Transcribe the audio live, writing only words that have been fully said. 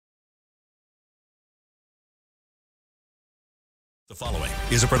The following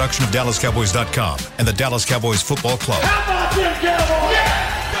is a production of DallasCowboys.com and the Dallas Cowboys Football Club. How about them Cowboys?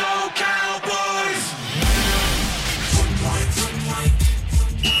 Yeah! Go Cowboys!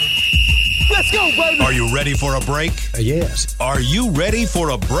 Let's go, baby! Are you ready for a break? Yes. Are you ready for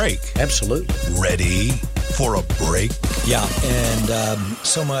a break? Absolutely. Ready for a break? Yeah, and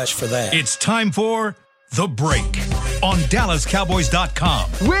so much for that. It's time for The Break on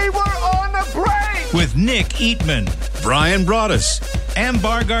DallasCowboys.com. We were on a break! With Nick Eatman, Brian Broaddus,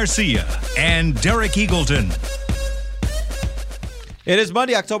 Ambar Garcia, and Derek Eagleton. It is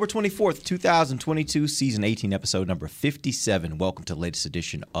Monday, October 24th, 2022, season 18, episode number 57. Welcome to the latest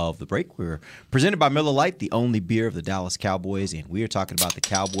edition of The Break. We're presented by Miller Lite, the only beer of the Dallas Cowboys, and we are talking about the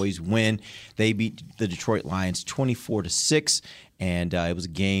Cowboys win. They beat the Detroit Lions 24-6, and it was a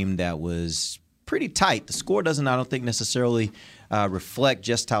game that was pretty tight. The score doesn't, I don't think, necessarily reflect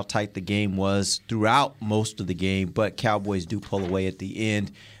just how tight the game was throughout most of the game, but Cowboys do pull away at the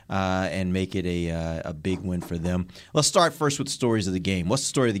end and make it a big win for them. Let's start first with the stories of the game. What's the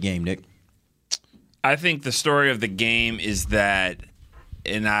story of the game, Nick? I think the story of the game is that,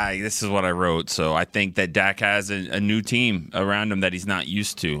 this is what I wrote, so I think that Dak has a new team around him that he's not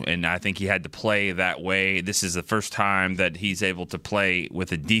used to, and I think he had to play that way. This is the first time that he's able to play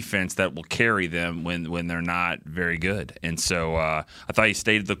with a defense that will carry them when they're not very good. And so I thought he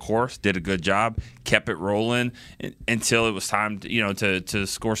stayed the course, did a good job, kept it rolling until it was time to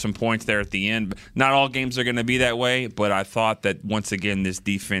score some points there at the end. Not all games are going to be that way, but I thought that once again this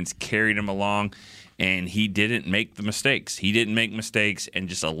defense carried him along. And he didn't make the mistakes. He didn't make mistakes and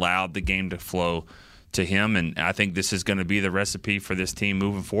just allowed the game to flow to him. And I think this is going to be the recipe for this team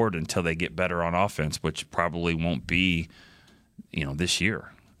moving forward until they get better on offense, which probably won't be, this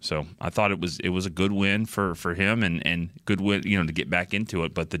year. So I thought it was a good win for him and good win, to get back into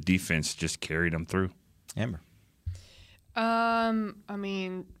it. But the defense just carried him through. Amber.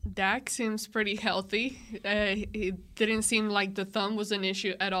 Dak seems pretty healthy. It didn't seem like the thumb was an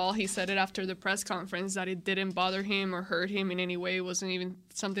issue at all. He said it after the press conference that it didn't bother him or hurt him in any way. It wasn't even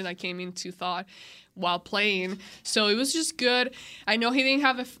something that came into thought while playing. So it was just good. I know he didn't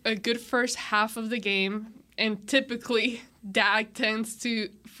have a good first half of the game, and typically Dak tends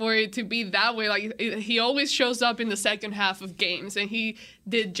for it to be that way. Like he always shows up in the second half of games, and he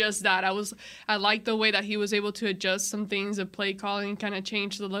did just that. I like the way that he was able to adjust some things. The play calling kind of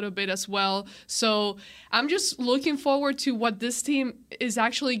changed a little bit as well. So I'm just looking forward to what this team is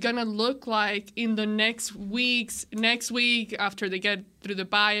actually gonna look like in the next week after they get through the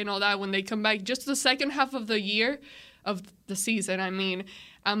bye and all that. When they come back, just the second half of the year, of the season.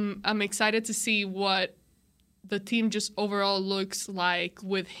 I'm excited to see what the team just overall looks like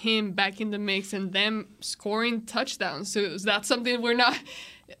with him back in the mix and them scoring touchdowns. So that's something we're not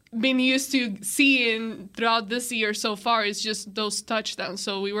been used to seeing throughout this year so far. It's just those touchdowns.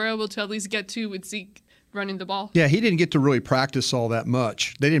 So we were able to at least get two with Zeke running the ball. Yeah, he didn't get to really practice all that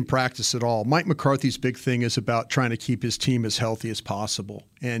much. They didn't practice at all. Mike McCarthy's big thing is about trying to keep his team as healthy as possible.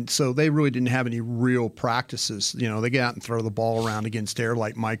 And so they really didn't have any real practices. They get out and throw the ball around against air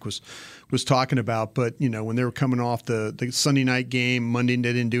like Mike was talking about. But, when they were coming off the Sunday night game, Monday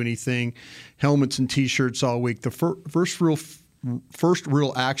they didn't do anything, helmets and T-shirts all week. The first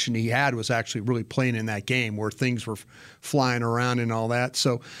real action he had was actually really playing in that game where things were flying around and all that.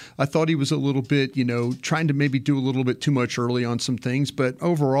 So I thought he was a little bit, trying to maybe do a little bit too much early on some things. But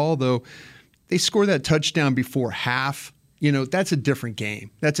overall, though, they score that touchdown before half. That's a different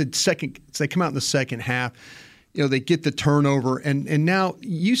game. They come out in the second half. They get the turnover. And now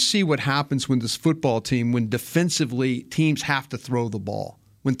you see what happens when this football team, when defensively teams have to throw the ball.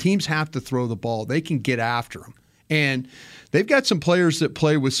 When teams have to throw the ball, they can get after them. And they've got some players that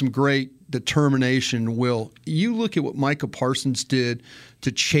play with some great determination and will. You look at what Micah Parsons did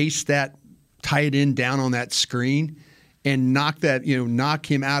to chase that tight end down on that screen and knock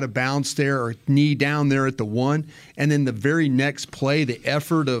him out of bounds there or knee down there at the one. And then the very next play, the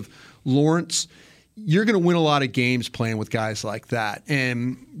effort of Lawrence, you're going to win a lot of games playing with guys like that.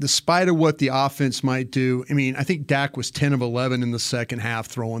 And despite of what the offense might do, I think Dak was 10 of 11 in the second half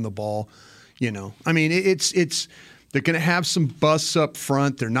throwing the ball. It's they're going to have some busts up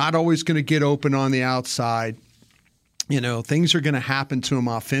front. They're not always going to get open on the outside. Things are going to happen to them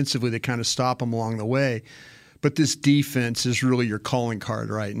offensively that kind of stop them along the way. But this defense is really your calling card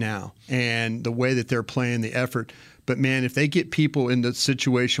right now. And the way that they're playing, the effort. But, man, if they get people in the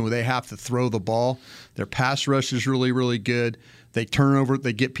situation where they have to throw the ball, their pass rush is really, really good. They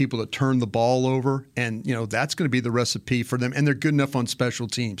get people to turn the ball over, and, that's going to be the recipe for them. And they're good enough on special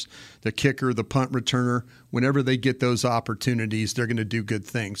teams. The kicker, the punt returner, whenever they get those opportunities, they're going to do good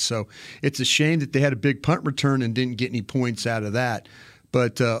things. So it's a shame that they had a big punt return and didn't get any points out of that.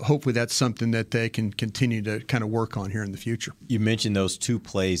 But hopefully that's something that they can continue to kind of work on here in the future. You mentioned those two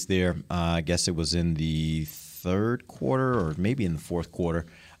plays there. I guess it was in the third quarter or maybe in the fourth quarter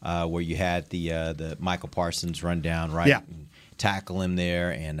where you had the Michael Parsons run down, right? Yeah. Tackle him there,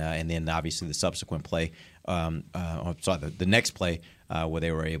 and then obviously the subsequent play, the next play where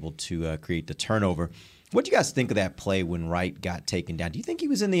they were able to create the turnover. What do you guys think of that play when Wright got taken down? Do you think he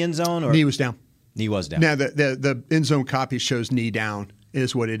was in the end zone? Or? Knee was down. Knee was down. Now, the end zone copy shows knee down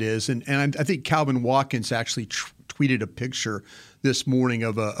is what it is. And I think Calvin Watkins actually tweeted a picture this morning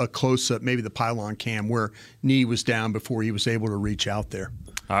of a close-up, maybe the pylon cam, where knee was down before he was able to reach out there.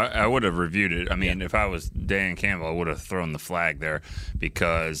 I would have reviewed it. I mean, if I was Dan Campbell, I would have thrown the flag there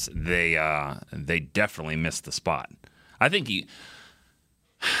because they definitely missed the spot. I think he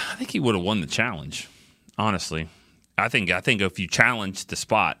would have won the challenge. Honestly, I think if you challenge the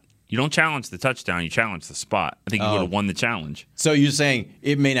spot, you don't challenge the touchdown, you challenge the spot. I think he would have won the challenge. So you're saying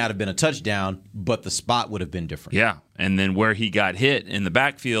it may not have been a touchdown, but the spot would have been different. Yeah, and then where he got hit in the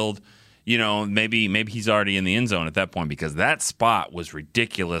backfield. Maybe he's already in the end zone at that point because that spot was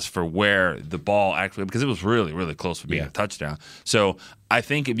ridiculous for where the ball actually – because it was really, really close for being a touchdown. So I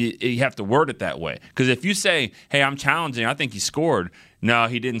think you have to word it that way because if you say, hey, I'm challenging, I think he scored. No,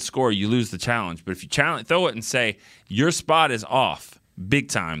 he didn't score. You lose the challenge. But if you throw it and say your spot is off big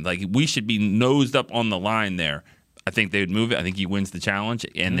time, like we should be nosed up on the line there, I think they would move it. I think he wins the challenge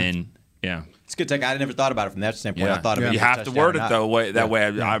and then – yeah. It's a good take. I never thought about it from that standpoint. Yeah. I thought about you have to word it that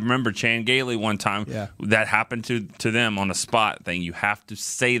way. I remember Chan Gailey one time that happened to them on a spot thing. You have to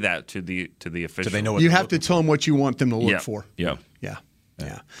say that to the official. So they know what you have to tell them what you want them to look for. Yeah.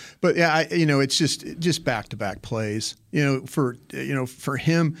 But it's just back-to-back plays. For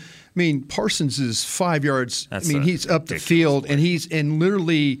him, I mean, Parsons is 5 yards. He's up the field and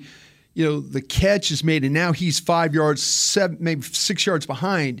literally. The catch is made, and now he's 5 yards, maybe 6 yards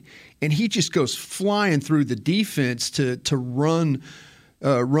behind, and he just goes flying through the defense to run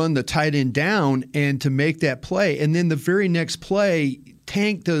the tight end down and to make that play. And then the very next play,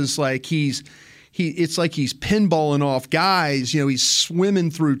 Tank does it's like he's pinballing off guys. He's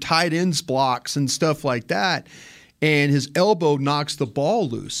swimming through tight ends blocks and stuff like that. And his elbow knocks the ball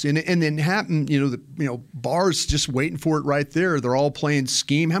loose, and then happened. Barr's just waiting for it right there. They're all playing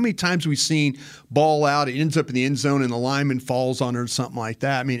scheme. How many times have we seen ball out? It ends up in the end zone, and the lineman falls on it or something like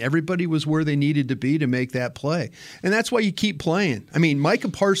that. I mean, everybody was where they needed to be to make that play, and that's why you keep playing. I mean, Micah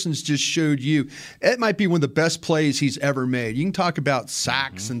Parsons just showed you it might be one of the best plays he's ever made. You can talk about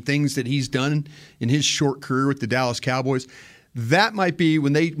sacks and things that he's done in his short career with the Dallas Cowboys. That might be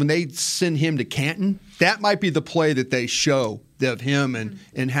when they send him to Canton. That might be the play that they show of him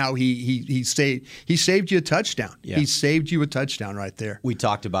and how he saved you a touchdown. Yeah. He saved you a touchdown right there. We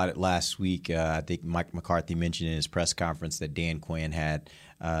talked about it last week. I think Mike McCarthy mentioned in his press conference that Dan Quinn had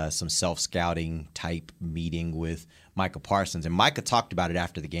some self-scouting type meeting with Micah Parsons, and Micah talked about it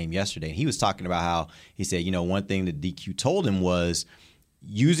after the game yesterday. And he was talking about how he said, one thing that DQ told him was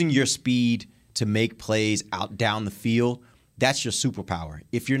using your speed to make plays out down the field. That's your superpower.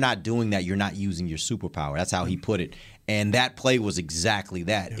 If you're not doing that, you're not using your superpower. That's how he put it. And that play was exactly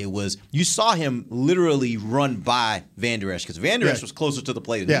that. It was you saw him literally run by Van Der Esch because Van Der Esch was closer to the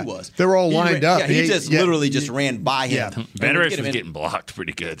play than he was. They were all lined up. Yeah, he just literally just ran by him. Yeah. Van Der Esch was getting blocked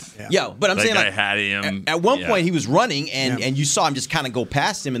pretty good. Yeah, but I'm saying guy had him. At one point he was running and you saw him just kind of go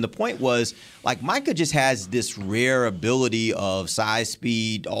past him. And the point was Micah just has this rare ability of size,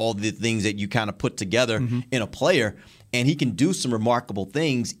 speed, all the things that you kind of put together in a player. And he can do some remarkable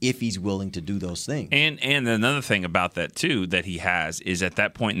things if he's willing to do those things. And another thing about that, too, that he has is at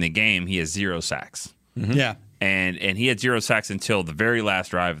that point in the game, he has 0 sacks. Mm-hmm. Yeah. And he had 0 sacks until the very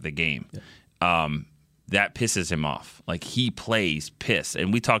last drive of the game. Yeah. That pisses him off. He plays pissed.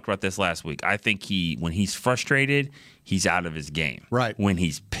 And we talked about this last week. I think when he's frustrated, he's out of his game. Right. When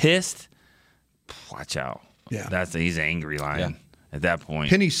he's pissed, watch out. Yeah. He's an angry lion. Yeah. At that point,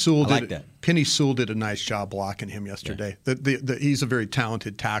 Penny Sewell did a nice job blocking him yesterday. Yeah. He's a very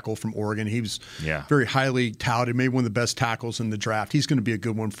talented tackle from Oregon. He was very highly touted, maybe one of the best tackles in the draft. He's going to be a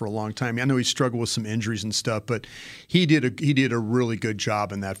good one for a long time. I know he struggled with some injuries and stuff, but he did a really good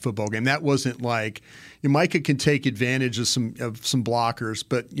job in that football game. That wasn't Micah can take advantage of some blockers,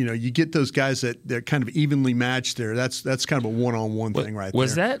 but you get those guys that they're kind of evenly matched there. That's kind of a one-on-one thing right there.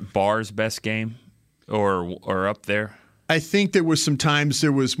 Was that Barr's best game? or up there? I think there was some times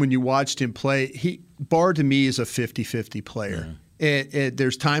when you watched him play, Barr to me is a 50-50 player.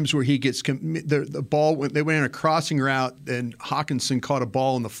 There's times where he gets the ball when they went on a crossing route and Hawkinson caught a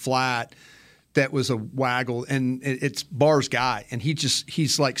ball in the flat that was a waggle, and it's Barr's guy, and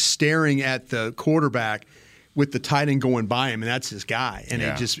he's like staring at the quarterback with the tight end going by him, and that's his guy, and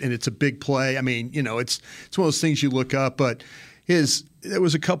it's a big play. I mean, it's one of those things you look up, but there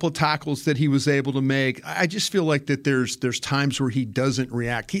was a couple of tackles that he was able to make. I just feel like that there's times where he doesn't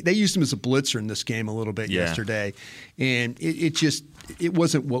react. They used him as a blitzer in this game a little bit yesterday, and it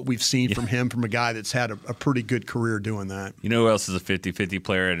wasn't what we've seen from him, from a guy that's had a pretty good career doing that. You know who else is a 50-50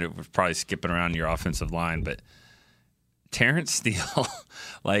 player, and it was probably skipping around your offensive line, but Terrence Steele,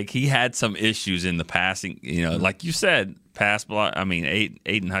 like he had some issues in the passing, like you said, pass block. I mean,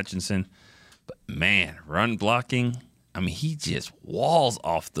 Aiden Hutchinson, but man, run blocking. I mean, he just walls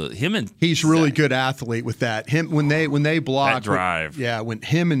off he's really good athlete with that. When they block that drive.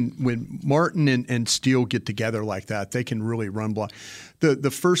 When Martin and Steele get together like that, they can really run block.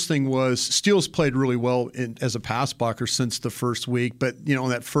 The first thing was Steele's played really well as a pass blocker since the first week, but on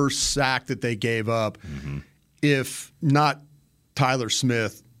that first sack that they gave up, if not Tyler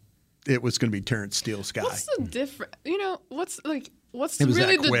Smith, it was going to be Terrence Steele's guy. What's the difference? What's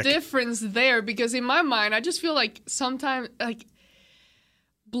really the difference there? Because in my mind, I just feel like sometimes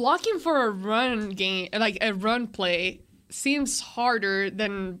blocking for a run game, like a run play, seems harder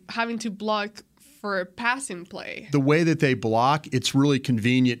than having to block for a passing play. The way that they block, it's really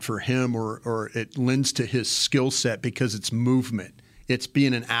convenient for him, or it lends to his skill set because it's movement. It's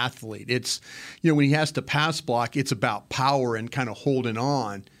being an athlete. It's, when he has to pass block, it's about power and kind of holding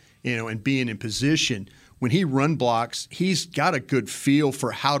on, and being in position. When he run blocks, he's got a good feel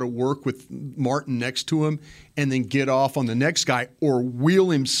for how to work with Martin next to him and then get off on the next guy or wheel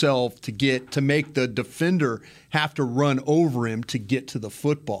himself to make the defender have to run over him to get to the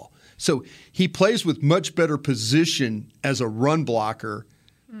football. So he plays with much better position as a run blocker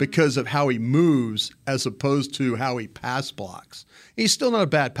because of how he moves as opposed to how he pass blocks. He's still not a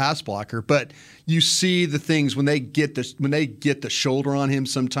bad pass blocker, but you see the things when they get the shoulder on him,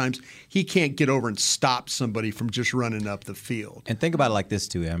 sometimes he can't get over and stop somebody from just running up the field. And think about it like this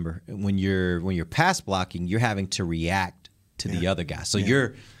too, Amber. When you're pass blocking, you're having to react to the other guy. So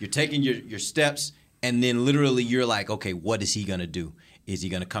you're taking your steps, and then literally you're like, okay, what is he gonna do? Is he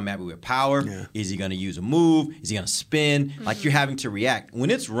going to come at me with power? Yeah. Is he going to use a move? Is he going to spin? Like, you're having to react. When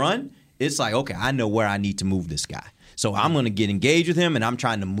it's run, it's like, okay, I know where I need to move this guy. So I'm going to get engaged with him, and I'm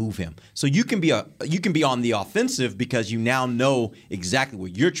trying to move him. So you can be on the offensive because you now know exactly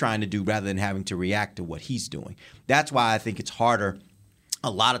what you're trying to do rather than having to react to what he's doing. That's why I think it's harder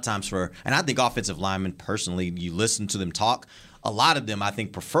a lot of times and I think offensive linemen, personally, you listen to them talk, a lot of them, I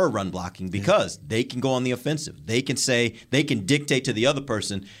think, prefer run blocking because they can go on the offensive. They can dictate to the other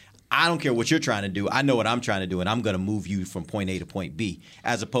person, I don't care what you're trying to do. I know what I'm trying to do, and I'm going to move you from point A to point B,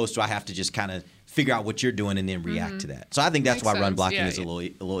 as opposed to I have to just kind of figure out what you're doing and then react to that. So I think that's why run blocking is a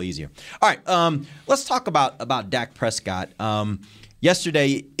little easier. All right, let's talk about Dak Prescott.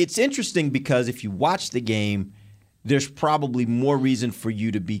 Yesterday, it's interesting because if you watch the game, there's probably more reason for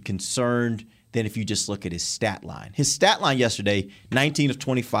you to be concerned than if you just look at his stat line. His stat line yesterday, 19 of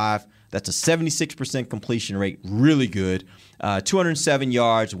 25. That's a 76% completion rate, really good. 207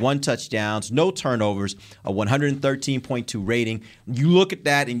 yards, 1 touchdown, no turnovers, a 113.2 rating. You look at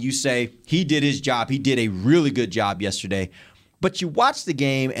that and you say, he did his job. He did a really good job yesterday. But you watch the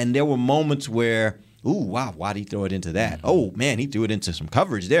game and there were moments where, ooh, wow, why did he throw it into that? Oh, man, he threw it into some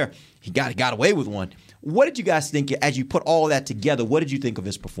coverage there. He got away with one. What did you guys think, as you put all of that together, what did you think of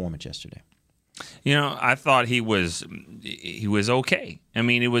his performance yesterday? I thought he was okay. I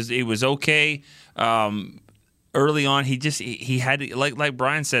mean, it was okay. Early on, he had to, like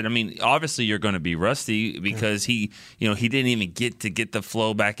Brian said. I mean, obviously you're going to be rusty because he didn't even get the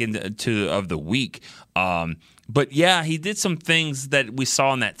flow back into of the week. But yeah, he did some things that we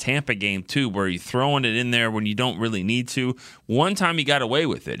saw in that Tampa game too, where he's throwing it in there when you don't really need to. One time he got away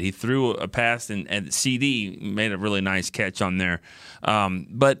with it. He threw a pass and CD made a really nice catch on there.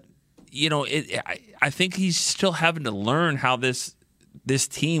 But I think he's still having to learn how this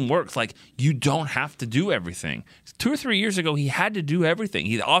team works. Like, you don't have to do everything. 2 or 3 years ago, he had to do everything.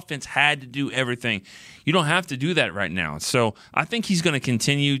 The offense had to do everything. You don't have to do that right now. So I think he's going to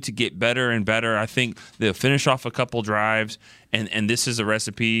continue to get better and better. I think they'll finish off a couple drives, and this is a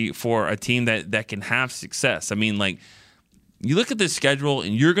recipe for a team that can have success. I mean, like, you look at this schedule,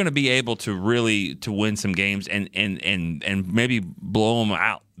 and you're going to be able to really to win some games and maybe blow them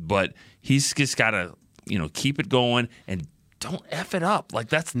out. But he's just got to keep it going and don't F it up. Like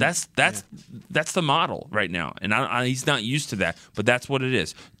that's the model right now, and he's not used to that, but that's what it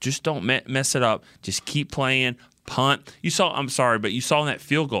is. Just don't mess it up. Just keep playing. Punt. I'm sorry, but you saw in that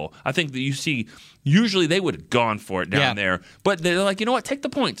field goal. I think that you see. Usually they would have gone for it down there, but they're like, you know what? Take the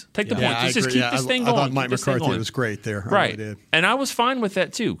points. Take the points. Let's just keep this thing going. I thought Mike McCarthy was great there. Right, and I was fine with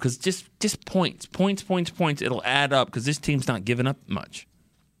that too, because just points. It'll add up because this team's not giving up much.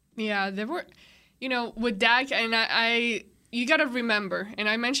 Yeah, there were, with Dak, and you got to remember, and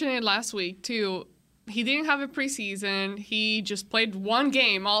I mentioned it last week too. He didn't have a preseason. He just played one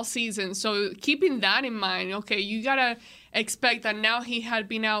game all season. So keeping that in mind, okay, you got to expect that now he had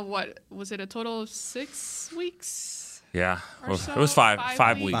been out, what, was it a total of 6 weeks? Yeah, So? it was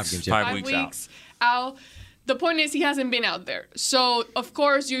 5 weeks. 5 weeks out. The point is he hasn't been out there. So, of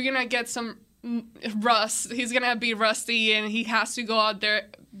course, you're going to get some rust. He's going to be rusty, and he has to go out there,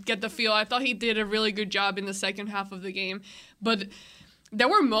 get the feel. I thought he did a really good job in the second half of the game. But there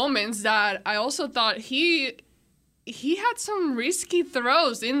were moments that I also thought he had some risky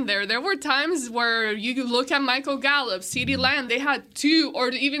throws in there. There were times where you look at Michael Gallup, CeeDee Lamb, they had 2 or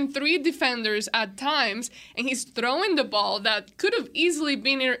even 3 defenders at times, and he's throwing the ball that could have easily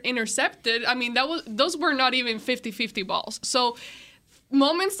been intercepted. I mean, those were not even 50-50 balls. So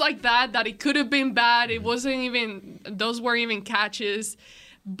moments like that it could have been bad. It wasn't even, those weren't even catches.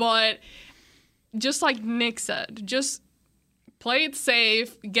 But just like Nick said, just play it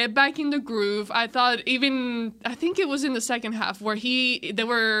safe, get back in the groove. I think it was in the second half where they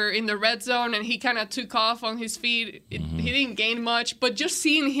were in the red zone and he kind of took off on his feet. He didn't gain much, but just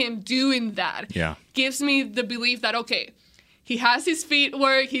seeing him doing that gives me the belief that, okay, he has his feet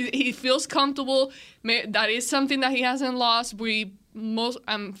work. He feels comfortable. That is something that he hasn't lost.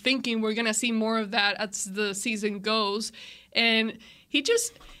 I'm thinking we're going to see more of that as the season goes. And he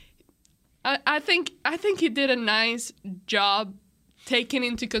just... I think he did a nice job taking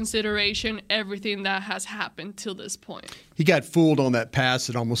into consideration everything that has happened till this point. He got fooled on that pass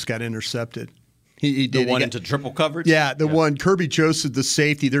that almost got intercepted. He did. The one into triple coverage? Yeah, the one, Kirby Joseph, the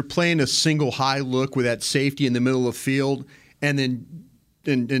safety, they're playing a single high look with that safety in the middle of the field, and then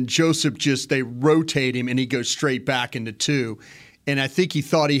and Joseph they rotate him, and he goes straight back into 2. And I think he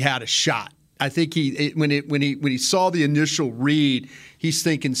thought he had a shot. I think when he saw the initial read, he's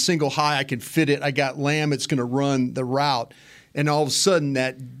thinking single high, I can fit it. I got Lamb, it's going to run the route. And all of a sudden,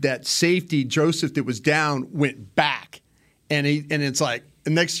 that safety, Joseph, that was down, went back. And it's like, the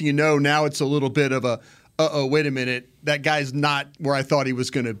next thing you know, now it's a little bit of a, wait a minute, that guy's not where I thought he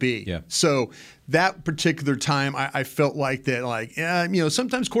was going to be. Yeah. So that particular time, I felt like that,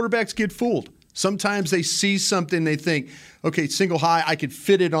 sometimes quarterbacks get fooled. Sometimes they see something, they think, okay, single high, I could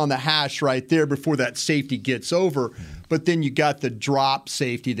fit it on the hash right there before that safety gets over. But then you got the drop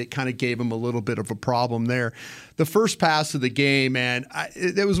safety that kind of gave him a little bit of a problem there. The first pass of the game, man,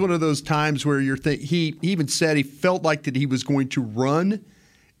 it was one of those times where he even said he felt like that he was going to run,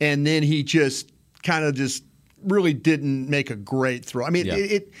 and then he just kind of really didn't make a great throw. I mean,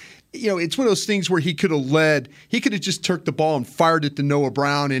 it's one of those things where he could have just took the ball and fired it to Noah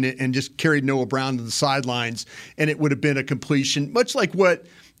Brown and just carried Noah Brown to the sidelines, and it would have been a completion, much like what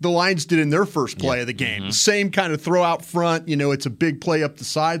the Lions did in their first play of the game. Mm-hmm. Same kind of throw out front, it's a big play up the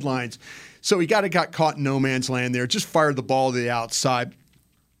sidelines. So he got caught in no man's land there, just fired the ball to the outside.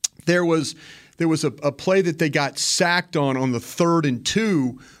 There was a play that they got sacked on the 3rd and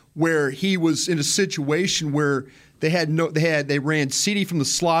 2 where he was in a situation where they ran CeeDee from the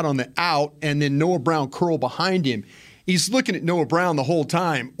slot on the out, and then Noah Brown curled behind him. He's looking at Noah Brown the whole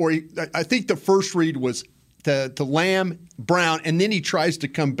time, I think the first read was to Lamb, Brown, and then he tries to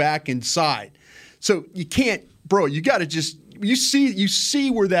come back inside. So you can't, bro. You got to just you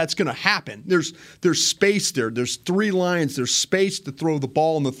see where that's going to happen. There's space there. There's 3 lines. There's space to throw the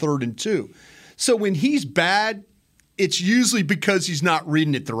ball in the 3rd and 2. So when he's bad, it's usually because he's not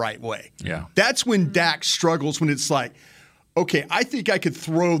reading it the right way. Yeah. That's when Dak struggles, when it's like, okay, I think I could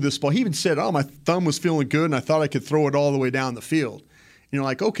throw this ball. He even said, my thumb was feeling good, and I thought I could throw it all the way down the field. And you're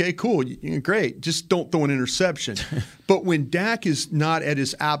like, okay, cool, great. Just don't throw an interception. But when Dak is not at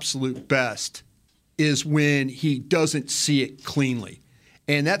his absolute best is when he doesn't see it cleanly.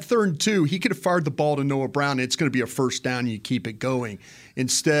 And that 3rd and 2, he could have fired the ball to Noah Brown, and it's going to be a first down, and you keep it going.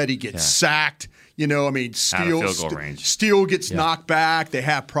 Instead, he gets sacked. Steele gets knocked back. They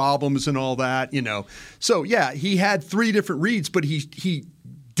have problems and all that, So, he had 3 different reads, but he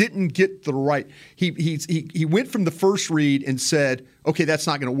didn't get the right. He went from the first read and said, okay, that's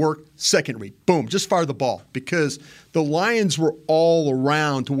not going to work. Second read, boom, just fire the ball, because the Lions were all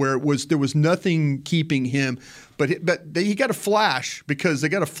around to where there was nothing keeping him. But he got a flash, because they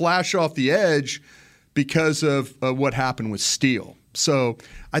got a flash off the edge, because of what happened with Steele. So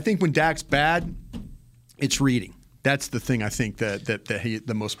I think when Dak's bad, it's reading. That's the thing I think that he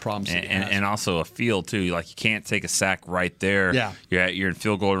the most problems and also a feel too. Like you can't take a sack right there. Yeah, you're in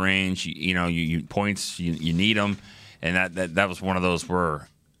field goal range. You points. You need them, and that was one of those where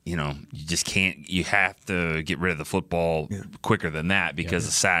you just can't. You have to get rid of the football quicker than that because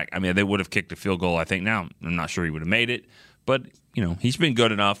the sack. I mean, they would have kicked a field goal. I think now I'm not sure he would have made it, but he's been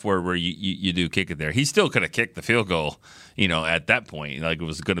good enough where you do kick it there. He still could have kicked the field goal. At that point, like it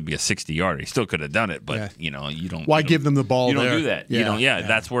was going to be a 60-yarder. He still could have done it, but you don't. Why give them the ball? You don't there? do that. Yeah.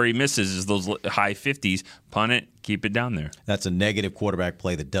 That's where he misses is those high 50s. Punt it, keep it down there. That's a negative quarterback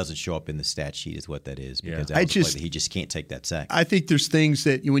play that doesn't show up in the stat sheet is what that is because that was a play that he just can't take that sack. I think there's things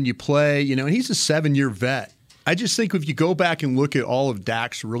that when you play, and he's a 7-year vet. I just think if you go back and look at all of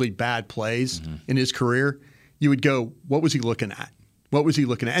Dak's really bad plays in his career, you would go, what was he looking at? What was he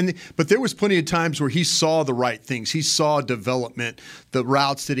looking at? But there was plenty of times where he saw the right things. He saw development, the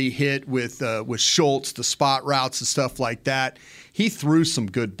routes that he hit with Schultz, the spot routes and stuff like that. He threw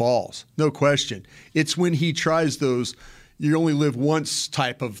some good balls, no question. It's when he tries those you only live once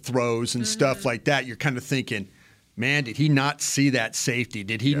type of throws and stuff like that, you're kind of thinking, man, did he not see that safety?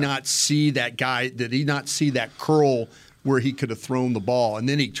 Did he not see that guy? Did he not see that curl where he could have thrown the ball, and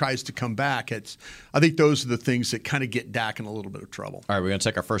then he tries to come back? I think those are the things that kind of get Dak in a little bit of trouble. All right, we're going to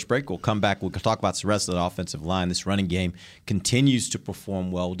take our first break. We'll come back. We'll talk about the rest of the offensive line. This running game continues to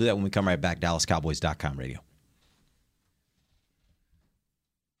perform well. We'll do that when we come right back. DallasCowboys.com radio.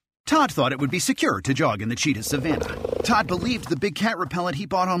 Todd thought it would be secure to jog in the cheetah savanna. Todd believed the big cat repellent he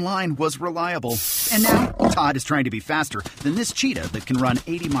bought online was reliable. And now, Todd is trying to be faster than this cheetah that can run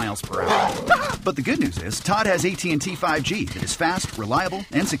 80 miles per hour. But the good news is, Todd has AT&T 5G that is fast, reliable,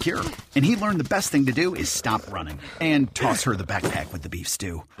 and secure. And he learned the best thing to do is stop running and toss her the backpack with the beef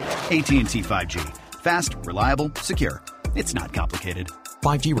stew. AT&T 5G. Fast, reliable, secure. It's not complicated.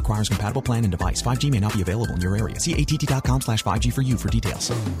 5G requires compatible plan and device. 5G may not be available in your area. See att.com/5G for you for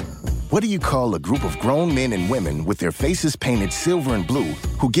details. What do you call a group of grown men and women with their faces painted silver and blue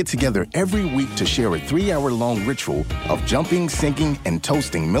who get together every week to share a 3-hour-long ritual of jumping, singing, and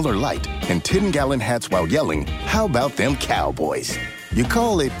toasting Miller Lite in 10-gallon hats while yelling, "How about them Cowboys?" You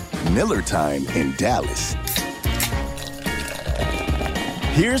call it Miller Time in Dallas.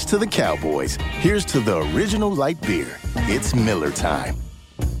 Here's to the Cowboys. Here's to the original light beer. It's Miller Time.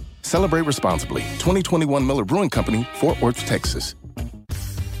 Celebrate responsibly. 2021 Miller Brewing Company, Fort Worth, Texas.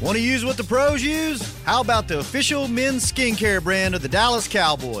 Want to use what the pros use? How about the official men's skincare brand of the Dallas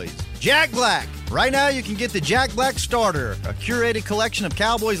Cowboys, Jack Black? Right now you can get the Jack Black Starter, a curated collection of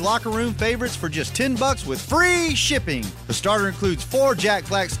Cowboys locker room favorites for just $10 with free shipping. The starter includes 4 Jack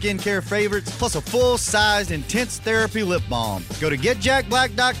Black skincare favorites plus a full-sized intense therapy lip balm. Go to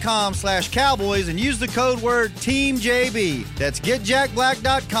getjackblack.com/Cowboys and use the code word TEAMJB. That's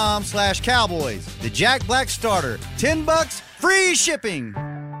getjackblack.com/Cowboys. The Jack Black Starter, $10, free shipping.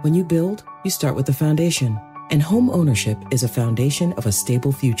 When you build, you start with the foundation. And home ownership is a foundation of a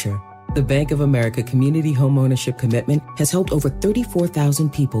stable future. The Bank of America Community Home Ownership Commitment has helped over 34,000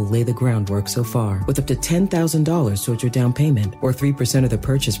 people lay the groundwork so far, with up to $10,000 towards your down payment or 3% of the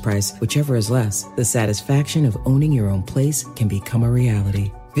purchase price, whichever is less. The satisfaction of owning your own place can become a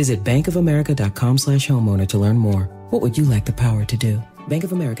reality. Visit bankofamerica.com/homeowner to learn more. What would you like the power to do? Bank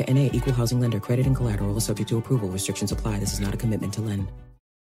of America N.A. Equal Housing Lender. Credit and collateral is subject to approval. Restrictions apply. This is not a commitment to lend.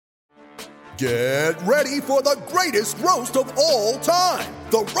 Get ready for the greatest roast of all time,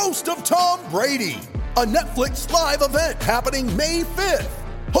 the Roast of Tom Brady, a Netflix live event happening May 5th.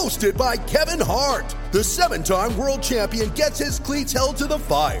 Hosted by Kevin Hart, the 7-time world champion gets his cleats held to the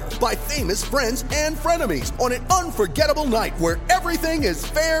fire by famous friends and frenemies on an unforgettable night where everything is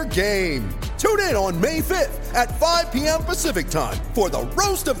fair game. Tune in on May 5th at 5 p.m. Pacific time for the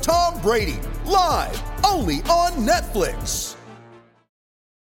Roast of Tom Brady, live only on Netflix.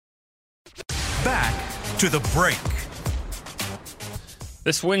 Back to the break.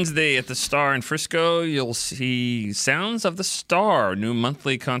 This Wednesday at the Star in Frisco, you'll see Sounds of the Star, new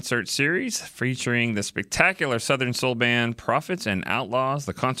monthly concert series featuring the spectacular Southern Soul band Prophets and Outlaws.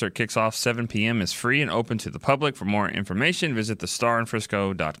 The concert kicks off 7 p.m., is free and open to the public. For more information, visit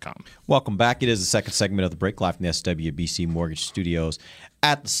thestarinfrisco.com. Welcome back. It is the second segment of the break, live from the SWBC Mortgage Studios.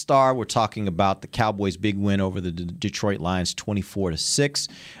 At the Star, we're talking about the Cowboys' big win over the Detroit Lions, 24-6.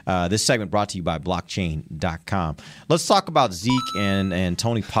 This segment brought to you by Blockchain.com. Let's talk about Zeke and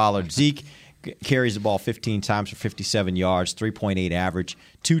Tony Pollard. Zeke carries the ball 15 times for 57 yards, 3.8 average,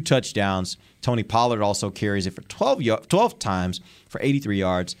 2 touchdowns. Tony Pollard also carries it for 12 times for 83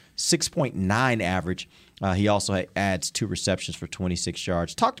 yards, 6.9 average. He also adds 2 receptions for 26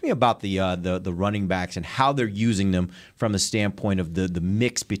 yards. Talk to me about the running backs and how they're using them from the standpoint of the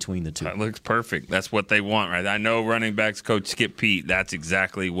mix between the two. That looks perfect. That's what they want, right? I know running backs coach Skip Pete. That's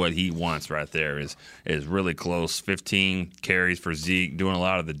exactly what he wants right there. Is really close. 15 carries for Zeke, doing a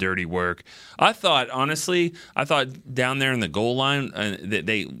lot of the dirty work. I thought down there in the goal line that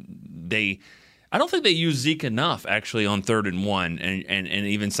they. I don't think they used Zeke enough, actually, on 3rd and 1, and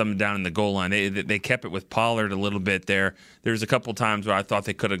even some down in the goal line. They kept it with Pollard a little bit there. There's a couple times where I thought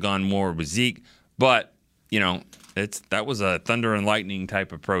they could have gone more with Zeke, but that was a thunder and lightning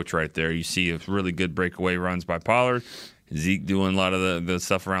type approach right there. You see really good breakaway runs by Pollard, Zeke doing a lot of the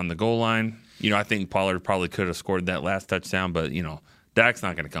stuff around the goal line. I think Pollard probably could have scored that last touchdown, but Dak's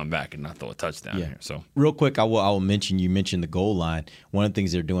not going to come back and not throw a touchdown here. So real quick, I will mention, you mentioned the goal line. One of the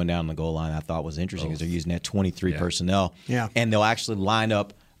things they're doing down the goal line I thought was interesting is they're using that 23 personnel. Yeah. And they'll actually line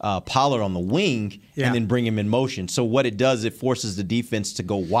up Pollard on the wing and then bring him in motion. So what it does, it forces the defense to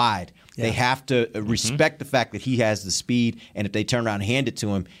go wide. Yeah. They have to respect the fact that he has the speed, and if they turn around and hand it to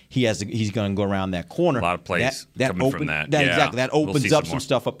him, he's going to go around that corner. A lot of plays coming from that. Exactly. That opens up some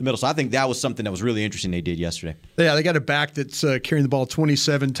stuff up the middle. So I think that was something that was really interesting they did yesterday. Yeah, they got a back that's carrying the ball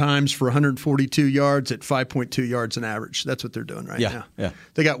 27 times for 142 yards at 5.2 yards an average. That's what they're doing right now. Yeah.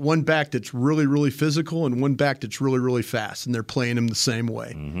 They got one back that's really, really physical and one back that's really, really fast, and they're playing them the same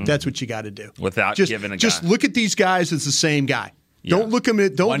way. Mm-hmm. That's what you got to do. Without giving a guy. Just look at these guys as the same guy. Yeah. Don't look at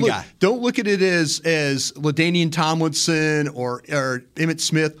it. Don't look at it as LaDainian Tomlinson or Emmitt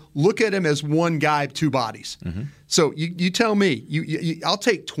Smith. Look at him as one guy, two bodies. Mm-hmm. So you tell me. I'll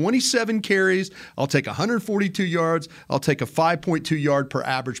take 27 carries. I'll take 142 yards. I'll take a 5.2 yard per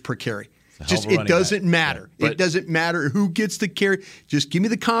average per carry. It doesn't matter. Yeah, it doesn't matter who gets the carry. Just give me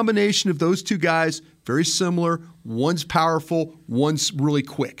the combination of those two guys. Very similar. One's powerful. One's really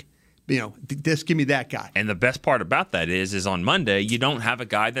quick. Just give me that guy. And the best part about that is on Monday, you don't have a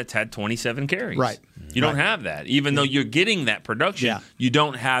guy that's had 27 carries. Right. You don't have that. Even though you're getting that production, you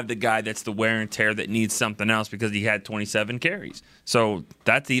don't have the guy that's the wear and tear that needs something else because he had 27 carries. So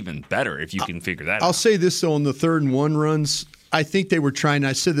that's even better if you can figure that out. I'll say this, though, on the 3rd and 1 runs, I think they were trying –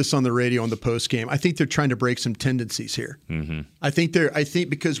 I said this on the radio on the postgame. I think they're trying to break some tendencies here. Mm-hmm. I think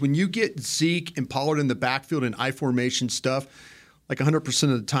because when you get Zeke and Pollard in the backfield and I formation stuff – like 100% of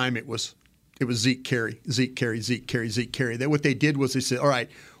the time, it was Zeke carry. That what they did was they said, all right,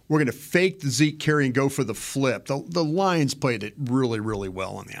 we're going to fake the Zeke carry and go for the flip. The Lions played it really, really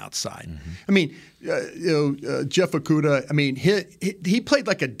well on the outside. Mm-hmm. I mean, Jeff Okudah, I mean, he played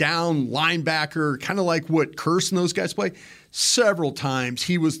like a down linebacker, kind of like what Curse and those guys play. Several times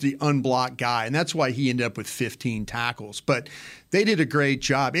he was the unblocked guy, and that's why he ended up with 15 tackles. But they did a great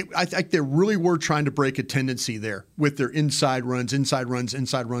job. I think they really were trying to break a tendency there with their inside runs on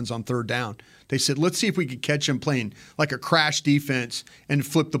 3rd down. They said, let's see if we could catch him playing like a crash defense and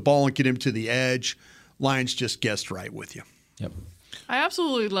flip the ball and get him to the edge. Lions just guessed right with you. Yep. I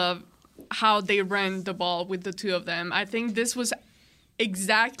absolutely love how they ran the ball with the two of them. I think this was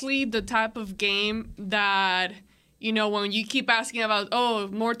exactly the type of game that – when you keep asking about,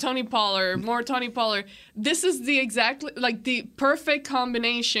 more Tony Pollard, this is the perfect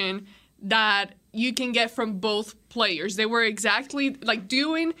combination that you can get from both players. They were exactly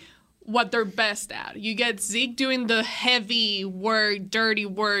doing what they're best at. You get Zeke doing the heavy work, dirty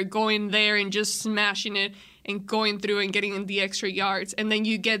work, going there and just smashing it and going through and getting in the extra yards. And then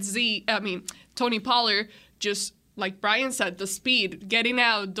you get Tony Pollard just, like Brian said, the speed, getting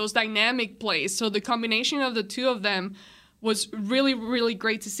out, those dynamic plays. So the combination of the two of them was really, really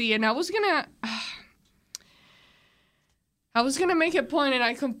great to see. And I was gonna make a point, and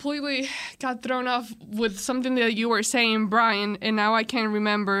I completely got thrown off with something that you were saying, Brian, and now I can't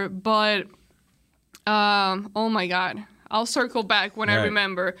remember. But oh my God. I'll circle back when I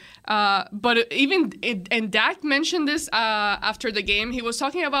remember. But and Dak mentioned this after the game. He was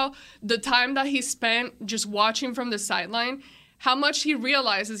talking about the time that he spent just watching from the sideline, how much he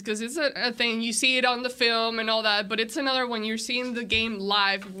realizes, because it's a thing. You see it on the film and all that, but it's another when you're seeing the game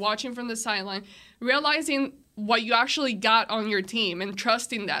live, watching from the sideline, realizing what you actually got on your team and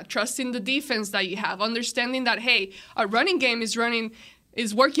trusting the defense that you have, understanding that, hey, our running game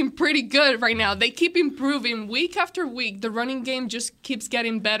is working pretty good right now. They keep improving week after week. The running game just keeps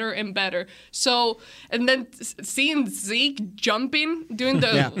getting better and better. So, and then seeing Zeke jumping, doing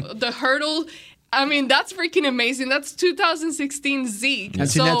the hurdle, I mean, that's freaking amazing. That's 2016 Zeke. I've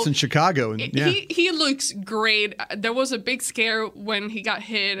seen that's in Chicago. And, he looks great. There was a big scare when he got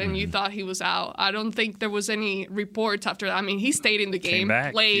hit and you thought he was out. I don't think there was any reports after that. I mean, he stayed in the game,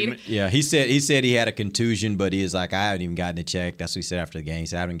 played. Yeah, he said he had a contusion, but he was like, I haven't even gotten it checked. That's what he said after the game. He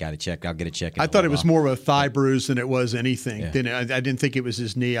said, I haven't got it checked. I'll get it checked. I thought it was more of a thigh bruise than it was anything. Yeah. I didn't think it was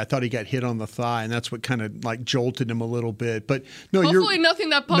his knee. I thought he got hit on the thigh, and that's what kind of like jolted him a little bit. But no, hopefully nothing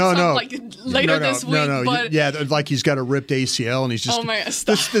that pops up like later this week. But like he's got a ripped ACL, and he's just. Oh my God!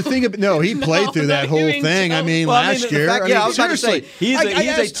 Stop. The thing he played through that whole thing. I mean, last year. I was about to say he's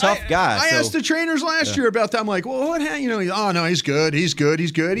a tough guy. I asked the trainers last year about that. I'm like, well, what? Oh no, he's good. He's good.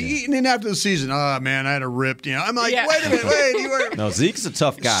 And then after the season, oh man, I had a ripped. I'm like, wait a minute, you were. No, Zeke's a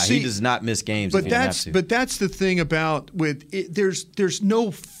tough guy. He does not miss games. But that's the thing about with it, there's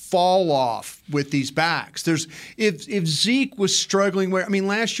no fall off with these backs. If Zeke was struggling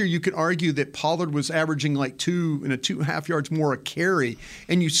last year you could argue that Pollard was averaging like 2.5 yards more a carry,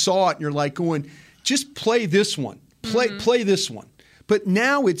 and you saw it and you're like going, just play this one. Play this one. But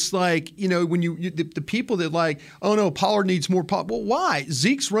now it's like, when the people that like, oh no, Pollard needs more Pollard. Well, why?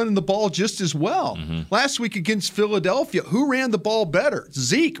 Zeke's running the ball just as well. Last week against Philadelphia, who ran the ball better?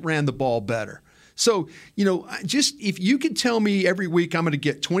 Zeke ran the ball better. So, just if you could tell me every week I'm going to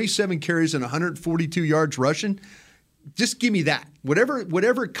get 27 carries and 142 yards rushing, just give me that.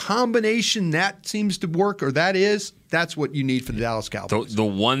 Whatever combination that seems to work or that's what you need for the Dallas Cowboys. The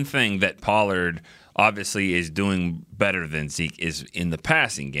one thing that Pollard obviously is doing better than Zeke is in the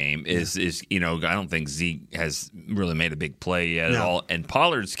passing game is I don't think Zeke has really made a big play yet at all. And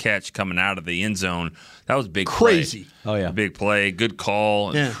Pollard's catch coming out of the end zone, that was big crazy. Play. Oh yeah. Big play, good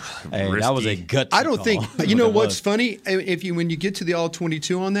call. Yeah. Hey, that was a gutsy I don't call. think what's funny, when you get to the all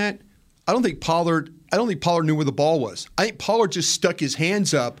 22 on that, I don't think Pollard knew where the ball was. I think Pollard just stuck his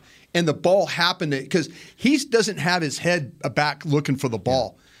hands up and the ball happened because he doesn't have his head back looking for the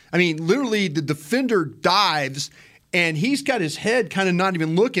ball. I mean, literally, the defender dives, and he's got his head kind of not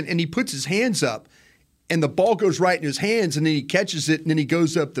even looking, and he puts his hands up, and the ball goes right in his hands, and then he catches it, and then he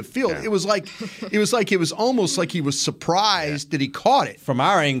goes up the field. Yeah. It was almost like he was surprised that he caught it. From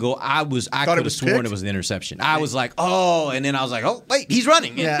our angle, I could have sworn it was an interception. I was like, oh, and then I was like, oh, wait, he's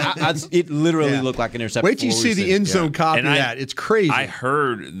running. Yeah. it literally looked like an interception. Wait till you see the end zone copy of that. It's crazy. I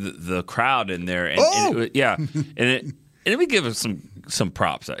heard the crowd in there. And and we give us some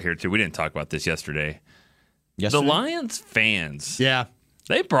props out here, too. We didn't talk about this yesterday. The Lions fans. Yeah.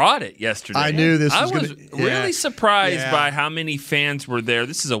 They brought it yesterday. I knew this was going to be. I was really surprised by how many fans were there.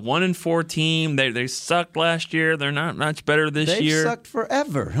 This is a 1-4 team. They sucked last year. They're not much better this year. They've sucked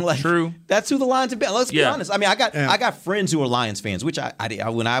forever. True. That's who the Lions have been. Let's be honest. I mean, I got friends who are Lions fans, which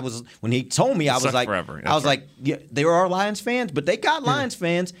when he told me, I was like, forever. Yeah, they are Lions fans, but they got Lions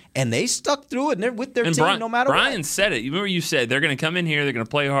fans, and they stuck through it, and they're with their team no matter what. Brian said it. You remember you said they're going to come in here, they're going to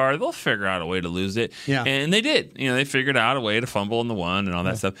play hard, they'll figure out a way to lose it. Yeah. And they did. They figured out a way to fumble in the one and all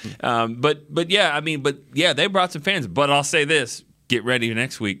that stuff. They brought some fans. But I'll say this: get ready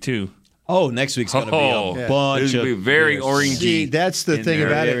next week too. Oh, next week's going to be a bunch of. It'll be very orangey. See, that's the thing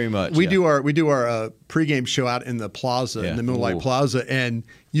about it. Very much. We do our pregame show out in the plaza, in the Middle Light Plaza, and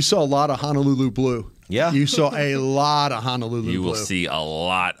you saw a lot of Honolulu blue. Yeah. You saw a lot of Honolulu blue. You will see a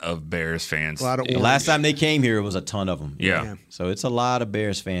lot of Bears fans. Last time they came here, it was a ton of them. Yeah. So it's a lot of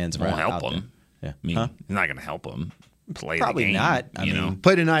Bears fans. Won't help out them. There. Yeah. You're not going to help them. Play Probably the game, not. I mean,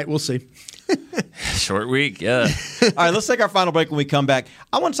 play tonight. We'll see. Short week, yeah. All right, let's take our final break. When we come back,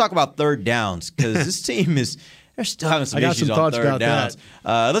 I want to talk about third downs because this team they're still having some issues on third downs.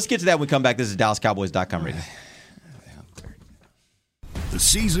 Let's get to that when we come back. This is DallasCowboys.com radio. The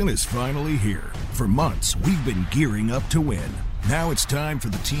season is finally here. For months, we've been gearing up to win. Now it's time for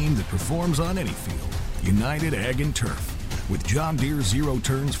the team that performs on any field, United Ag and Turf. With John Deere Zero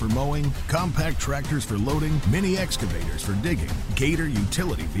Turns for mowing, compact tractors for loading, mini excavators for digging, Gator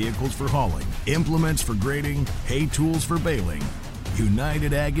utility vehicles for hauling, implements for grading, hay tools for baling.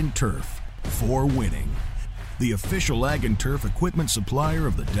 United Ag and Turf, for winning. The official Ag and Turf equipment supplier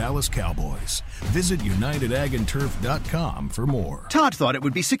of the Dallas Cowboys. Visit UnitedAgAndTurf.com for more. Todd thought it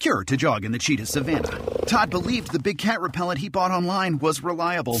would be secure to jog in the cheetah savanna. Todd believed the big cat repellent he bought online was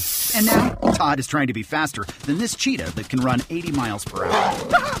reliable. And now, Todd is trying to be faster than this cheetah that can run 80 miles per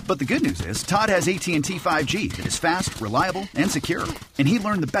hour. But the good news is, Todd has AT&T 5G that is fast, reliable, and secure. And he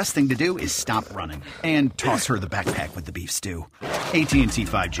learned the best thing to do is stop running and toss her the backpack with the beef stew. AT&T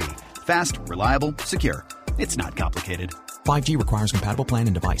 5G. Fast, reliable, secure. It's not complicated. 5G requires compatible plan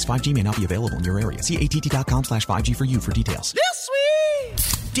and device. 5G may not be available in your area. See att.com/5G for you for details. Lil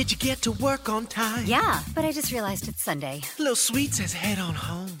Sweet! Did you get to work on time? Yeah, but I just realized it's Sunday. Lil Sweet says head on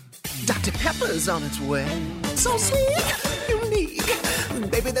home. Dr. Pepper's on its way. So sweet, unique.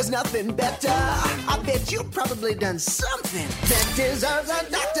 Baby, there's nothing better. I bet you've probably done something that deserves a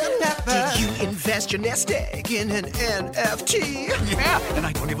Dr. Pepper. Did you invest your nest egg in an NFT? Yeah, and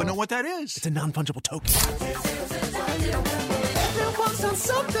I don't even know what that is. It's a non-fungible token. Everyone's done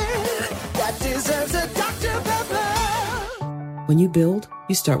something that deserves a Dr. Pepper. When you build,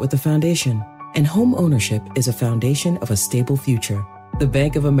 you start with the foundation. And home ownership is a foundation of a stable future. The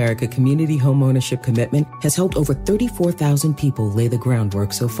Bank of America Community Home Ownership Commitment has helped over 34,000 people lay the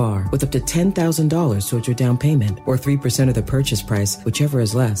groundwork so far, with up to $10,000 towards your down payment or 3% of the purchase price, whichever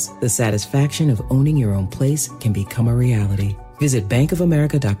is less. The satisfaction of owning your own place can become a reality. Visit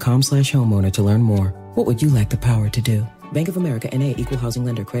bankofamerica.com/homeowner to learn more. What would you like the power to do? Bank of America N.A. Equal Housing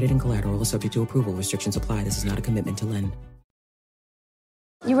Lender. Credit and collateral is subject to approval. Restrictions apply. This is not a commitment to lend.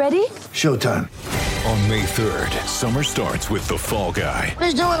 You ready? Showtime. On May 3rd, summer starts with The Fall Guy.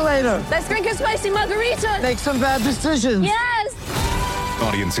 Let's do it later. Let's drink a spicy margarita. Make some bad decisions. Yes.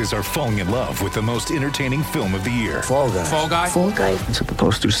 Audiences are falling in love with the most entertaining film of the year. Fall Guy. Fall Guy. Fall Guy. That's what the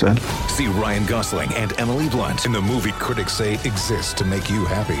poster said. See Ryan Gosling and Emily Blunt in the movie critics say exists to make you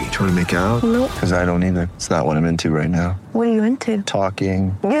happy. Trying to make it out? Nope. Because I don't either. It's not what I'm into right now. What are you into?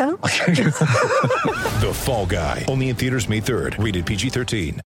 Talking. Yeah. The Fall Guy. Only in theaters May 3rd. Rated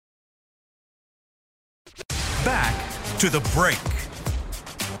PG-13. Back to the break.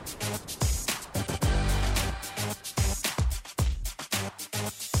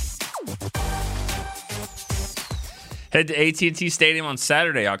 Head to AT&T Stadium on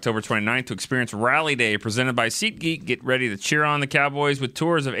Saturday, October 29th to experience Rally Day presented by SeatGeek. Get ready to cheer on the Cowboys with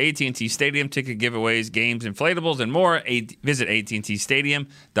tours of AT&T Stadium, ticket giveaways, games, inflatables, and more. Visit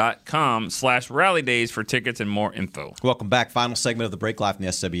AT&TStadium.com/rallydays for tickets and more info. Welcome back. Final segment of the break live from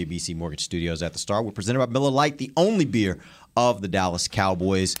the SWBC Mortgage Studios at the Star. We're presented by Miller Lite, the only beer of the Dallas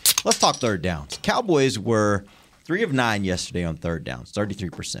Cowboys. Let's talk third downs. Cowboys were 3 of 9 yesterday on third downs,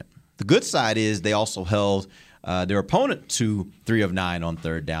 33%. The good side is they also held their opponent to 3 of 9 on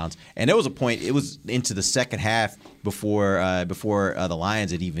third downs, and there was a point. It was into the second half before the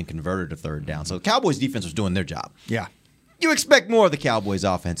Lions had even converted a third down. So the Cowboys defense was doing their job. Yeah, you expect more of the Cowboys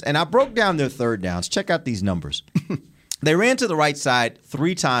offense, and I broke down their third downs. Check out these numbers. They ran to the right side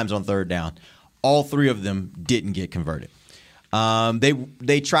 3 times on third down. All 3 of them didn't get converted.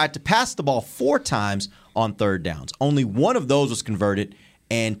 They tried to pass the ball 4 times on third downs. Only 1 of those was converted,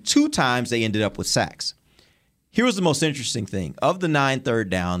 and 2 times they ended up with sacks. Here was the most interesting thing. Of the 9 third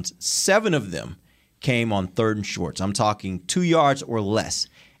downs, 7 of them came on third and shorts. I'm talking 2 yards or less,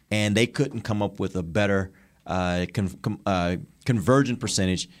 and they couldn't come up with a better conversion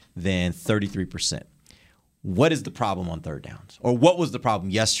percentage than 33%. What is the problem on third downs? Or what was the problem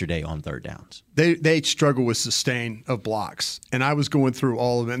yesterday on third downs? They struggle with sustain of blocks, and I was going through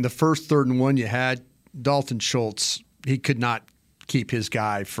all of it. And the first 3rd and 1 you had, Dalton Schultz, he could not keep his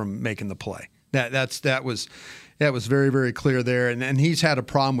guy from making the play. That was very, very clear there, and he's had a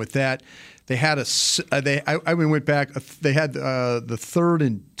problem with that. They had I went back. They had the 3rd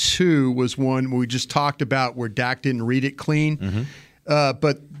and 2 was one we just talked about where Dak didn't read it clean. Mm-hmm.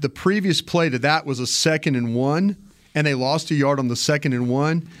 But the previous play to that was a 2nd and 1, and they lost a yard on the 2nd and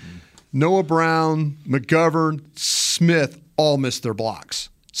 1. Noah Brown, McGovern, Smith all missed their blocks.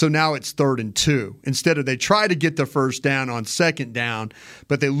 So now it's 3rd and 2. Instead of they try to get the first down on 2nd down,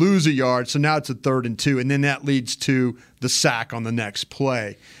 but they lose a yard. So now it's a 3rd and 2, and then that leads to the sack on the next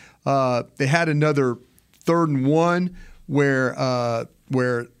play. They had another 3rd and 1 where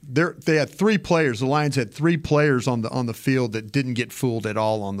they had 3 players. The Lions had 3 players on the field that didn't get fooled at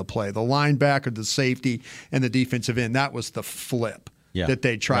all on the play. The linebacker, the safety, and the defensive end. That was the flip. Yeah, that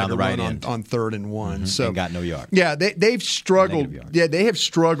they tried to run on 3rd and 1. Mm-hmm. So and got no yard. Yeah, they've struggled. Yeah, they have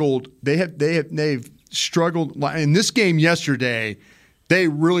struggled. They've struggled in this game yesterday. They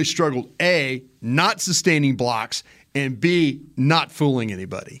really struggled. A, not sustaining blocks, and B, not fooling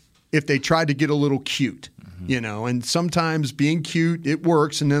anybody. If they tried to get a little cute, and sometimes being cute it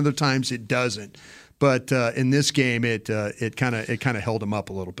works, and other times it doesn't. But in this game, it kind of held him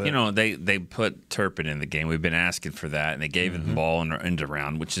up a little bit. They put Turpin in the game. We've been asking for that, and they gave him the ball in the end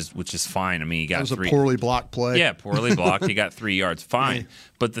around, which is fine. I mean, he got that was a poorly blocked play. Yeah, poorly blocked. He got 3 yards. Fine. Yeah.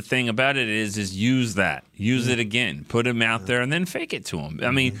 But the thing about it is use that, use it again, put him out there, and then fake it to him. I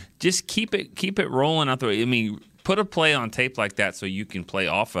mean, just keep it rolling out the way. I mean, put a play on tape like that so you can play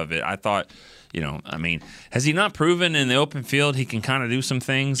off of it. I thought. Has he not proven in the open field he can kind of do some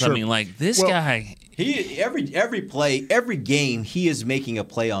things? Sure. I mean, like this guy. He every game he is making a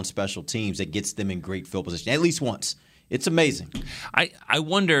play on special teams that gets them in great field position at least once. It's amazing. I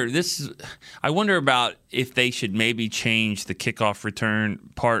wonder about if they should maybe change the kickoff return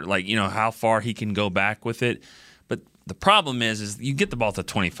part, like, how far he can go back with it. But the problem is you get the ball to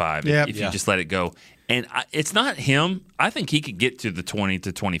 25 if you just let it go. And it's not him. I think he could get to the 20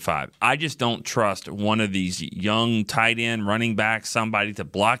 to 25. I just don't trust one of these young tight end running backs, somebody to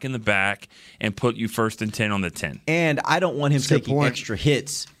block in the back and put you 1st and 10 on the 10. And I don't want him taking extra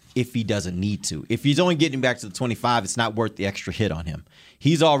hits if he doesn't need to. If he's only getting back to the 25, it's not worth the extra hit on him.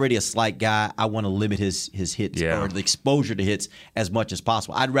 He's already a slight guy. I want to limit his hits or the exposure to hits as much as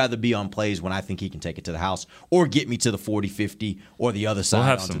possible. I'd rather be on plays when I think he can take it to the house or get me to the 40, 50, or the other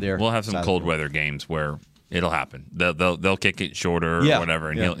side. We'll have some cold weather games where it'll happen. They'll kick it shorter or whatever,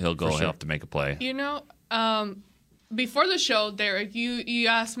 and he'll go have to make a play. Before the show, Derek, you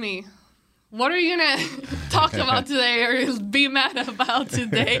asked me, what are you going to talk about today or be mad about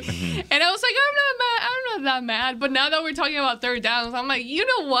today? And I was like, I'm not that mad. But now that we're talking about third downs, I'm like, you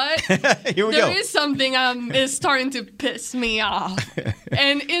know what? Here we go. There is something is starting to piss me off.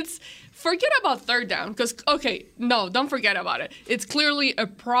 And it's, forget about third down. Because, don't forget about it. It's clearly a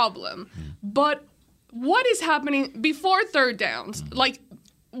problem. But what is happening before third downs? Like,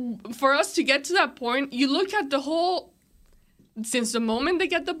 for us to get to that point, you look at the whole... Since the moment they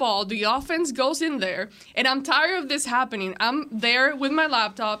get the ball, the offense goes in there, and I'm tired of this happening. I'm there with my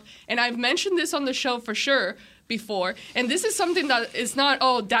laptop, and I've mentioned this on the show for sure before, and this is something that is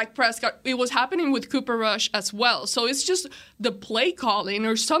not, Dak Prescott. It was happening with Cooper Rush as well. So it's just the play calling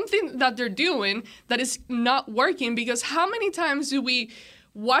or something that they're doing that is not working, because how many times do we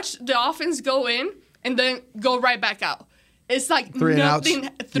watch the offense go in and then go right back out? It's like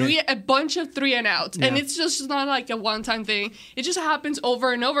a bunch of 3 and outs. Yeah. And it's just not like a one-time thing. It just happens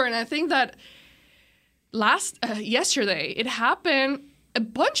over and over. And I think that yesterday, it happened a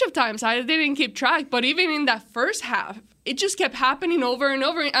bunch of times. I didn't keep track. But even in that first half, it just kept happening over and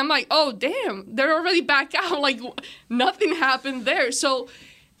over. I'm like, oh, damn, they're already back out. Like, nothing happened there. So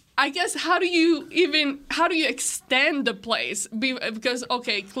I guess how do you extend the plays? Because,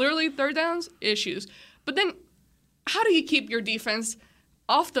 clearly third downs, issues. But then how do you keep your defense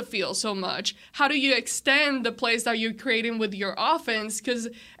off the field so much? How do you extend the plays that you're creating with your offense?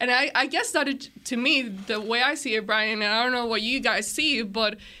 I guess that to me, the way I see it, Brian, and I don't know what you guys see,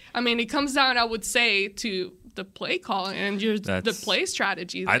 but it comes down, I would say, to the play calling and the play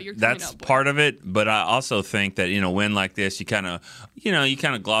strategy that you're coming up with. That's part of it, but I also think that win like this, you kind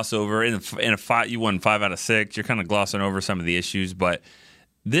of gloss over in a fight. You won 5 out of 6. You're kind of glossing over some of the issues, but.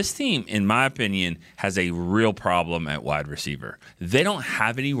 This team, in my opinion, has a real problem at wide receiver. They don't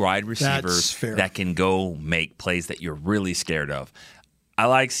have any wide receivers that can go make plays that you're really scared of. I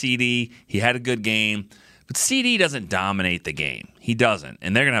like CD. He had a good game. But CD doesn't dominate the game. He doesn't.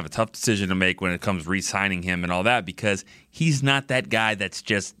 And they're going to have a tough decision to make when it comes re-signing him and all that, because he's not that guy that's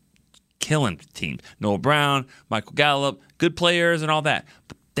just killing teams. Noah Brown, Michael Gallup, good players and all that.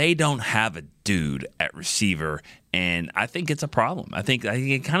 But they don't have a dude at receiver, and I think it's a problem. I think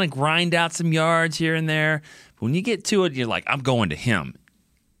you can kind of grind out some yards here and there. But when you get to it, you're like, I'm going to him.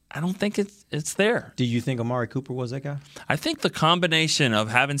 I don't think it's there. Do you think Amari Cooper was that guy? I think the combination of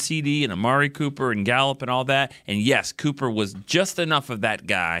having CD and Amari Cooper and Gallup and all that, and yes, Cooper was just enough of that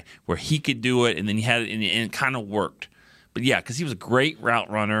guy where he could do it, and then he had it, and it kind of worked. But yeah, because he was a great route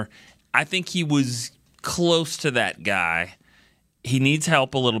runner. I think he was close to that guy. He needs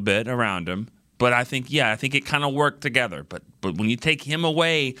help a little bit around him. But I think it kind of worked together. But when you take him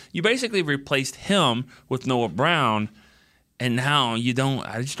away, you basically replaced him with Noah Brown, and now you don't.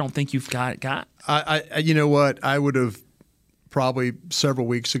 I just don't think you've got. You know what? I would have probably several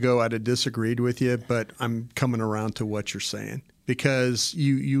weeks ago I'd have disagreed with you, but I'm coming around to what you're saying, because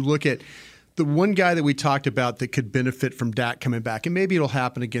you look at the one guy that we talked about that could benefit from Dak coming back, and maybe it'll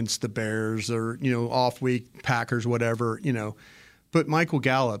happen against the Bears or off week Packers, whatever, But Michael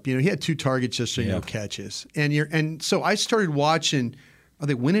Gallup, he had 2 targets yesterday, no catches, and so I started watching. Are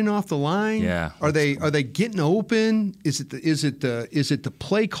they winning off the line? Yeah. Are they getting open? Is it the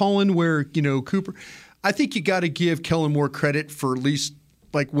play calling where Cooper? I think you got to give Kellen Moore credit for at least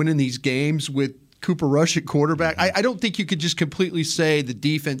like winning these games with Cooper Rush at quarterback. I don't think you could just completely say the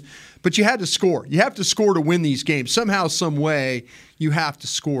defense, but you had to score. You have to score to win these games somehow, some way. You have to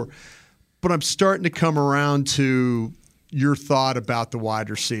score. But I'm starting to come around to your thought about the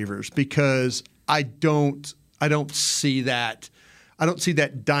wide receivers, because I don't see that. I don't see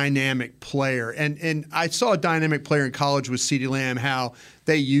that dynamic player. And I saw a dynamic player in college with CeeDee Lamb, how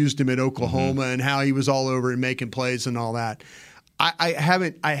they used him at Oklahoma and how he was all over and making plays and all that. I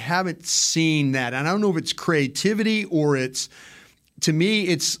haven't seen that. And I don't know if it's creativity or it's to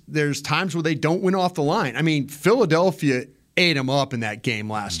me, there's times where they don't win off the line. I mean, Philadelphia ate them up in that game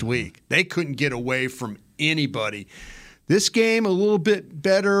last week. They couldn't get away from anybody. This game, a little bit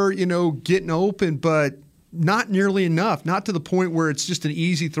better, getting open, but not nearly enough. Not to the point where it's just an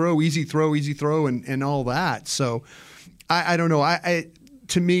easy throw, and all that. So I don't know.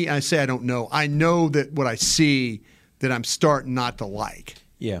 To me, I say I don't know. I know that what I see that I'm starting not to like.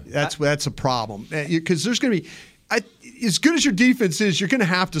 Yeah. That's a problem. Because there's going to be as good as your defense is, you're going to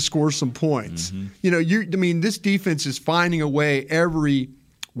have to score some points. Mm-hmm. This defense is finding a way every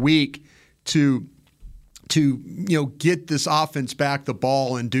week to get this offense back the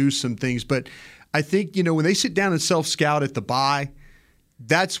ball and do some things. But I think, when they sit down and self-scout at the bye,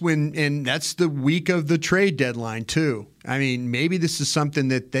 that's the week of the trade deadline too. I mean, maybe this is something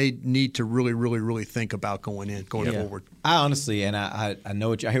that they need to really, really, really think about going forward. I honestly, and I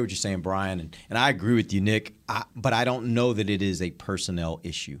know I hear what you're saying, Brian, and I agree with you, Nick. But I don't know that it is a personnel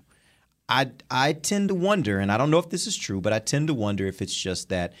issue. I tend to wonder, and I don't know if this is true, but I tend to wonder if it's just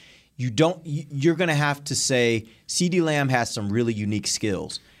that you're going to have to say CeeDee Lamb has some really unique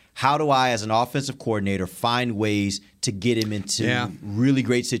skills. How do I, as an offensive coordinator, find ways to get him into really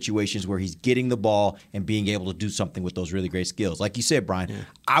great situations where he's getting the ball and being able to do something with those really great skills? Like you said, Brian,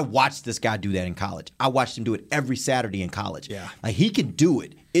 I watched this guy do that in college. I watched him do it every Saturday in college. Yeah. Like, he can do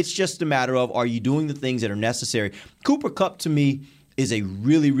it. It's just a matter of, are you doing the things that are necessary? Cooper Kupp, to me, is a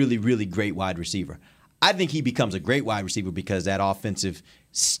really, really, really great wide receiver. I think he becomes a great wide receiver because that offensive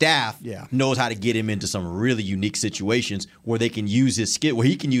staff knows how to get him into some really unique situations where they can use his skill, where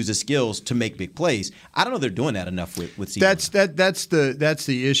he can use his skills to make big plays. I don't know if they're doing that enough with CeeDee. That's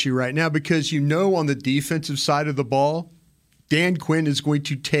the issue right now, because on the defensive side of the ball, Dan Quinn is going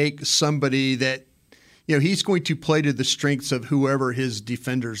to take somebody that he's going to play to the strengths of whoever his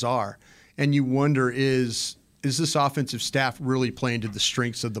defenders are, and you wonder is this offensive staff really playing to the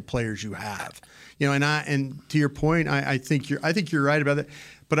strengths of the players you have? And to your point, I think you're right about that.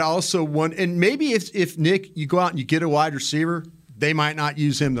 But I also want, and maybe if Nick, you go out and you get a wide receiver, they might not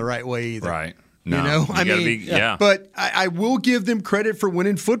use him the right way either. Right. No, But I will give them credit for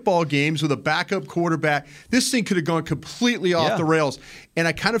winning football games with a backup quarterback. This thing could have gone completely off the rails. And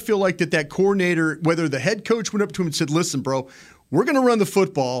I kind of feel like that coordinator, whether the head coach went up to him and said, "Listen, bro, we're going to run the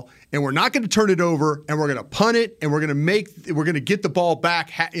football, and we're not going to turn it over, and we're going to punt it, and we're going to get the ball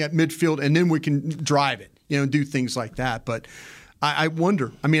back at midfield, and then we can drive it, and do things like that." But I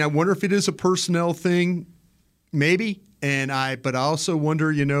wonder. I wonder if it is a personnel thing, maybe. But I also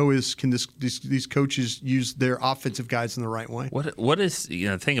wonder, can these coaches use their offensive guys in the right way? What is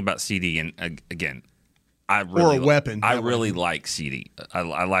the thing about CeeDee? And again, or a weapon. I really like CeeDee.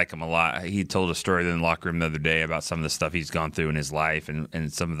 I like him a lot. He told a story in the locker room the other day about some of the stuff he's gone through in his life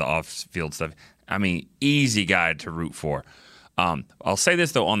and some of the off-field stuff. Easy guy to root for. I'll say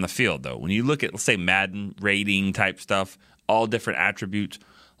this, though, on the field, though. When you look at, let's say, Madden rating type stuff, all different attributes,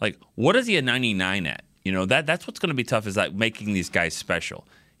 like, what is he a 99 at? That's what's going to be tough, is like making these guys special.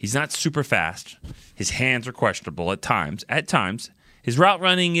 He's not super fast. His hands are questionable at times. His route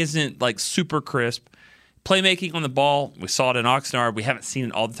running isn't like super crisp. Playmaking on the ball, we saw it in Oxnard. We haven't seen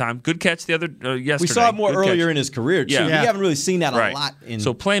it all the time. Good catch yesterday. We saw it more earlier in his career, too. Yeah. We haven't really seen that a lot.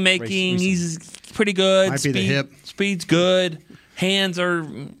 So playmaking, he's pretty good. Might be the hip. Speed's good. Hands are,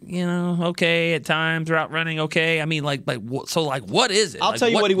 okay at times. Route running, okay. What is it? I'll tell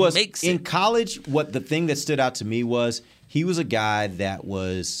you what he was. In college, the thing that stood out to me was he was a guy that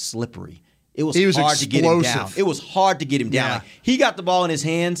was slippery. He was hard explosive. To get him down. It was hard to get him down. Yeah. Like, he got the ball in his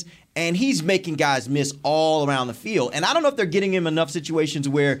hands, and he's making guys miss all around the field. And I don't know if they're getting him enough situations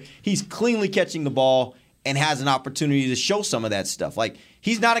where he's cleanly catching the ball and has an opportunity to show some of that stuff. Like,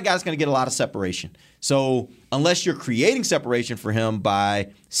 he's not a guy that's going to get a lot of separation. So unless you're creating separation for him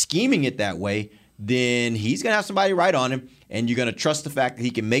by scheming it that way, then he's going to have somebody right on him, and you're going to trust the fact that he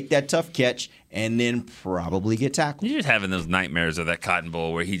can make that tough catch and then probably get tackled. You're just having those nightmares of that Cotton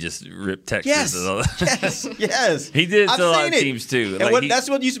Bowl where he just ripped Texas. Yes. He did it to a lot of teams, too. And that's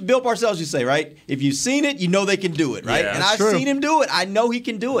what Bill Parcells used to say, right? If you've seen it, you know they can do it, right? Yeah, and I've seen him do it. I know he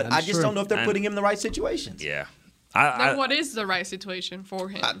can do it. I just don't know if they're putting him in the right situations. Yeah. Then what is the right situation for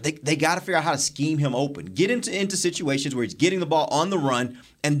him? They got to figure out how to scheme him open. Get into situations where he's getting the ball on the run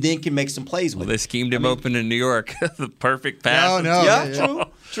and then can make some plays with it. They schemed him open in New York. The perfect pass.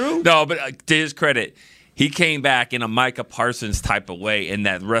 True. No, but to his credit, he came back in a Micah Parsons type of way in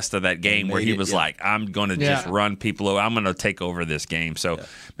that rest of that game where he was like, I'm going to just run people over. I'm going to take over this game. So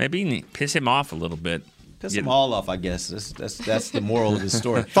maybe piss him off a little bit. Piss them all off, I guess. That's the moral of this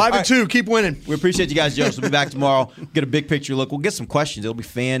story. 5-2, keep winning. We appreciate you guys, Joe. So we'll be back tomorrow. Get a big picture look. We'll get some questions. It'll be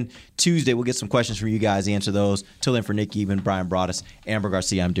Fan Tuesday. We'll get some questions from you guys, answer those. Till then, for Nick Even, Brian Broaddus, Amber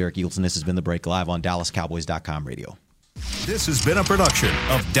Garcia, I'm Derek Eagleton. This has been The Break live on DallasCowboys.com radio. This has been a production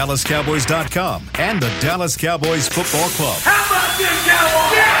of DallasCowboys.com and the Dallas Cowboys Football Club. How about this, Cowboys?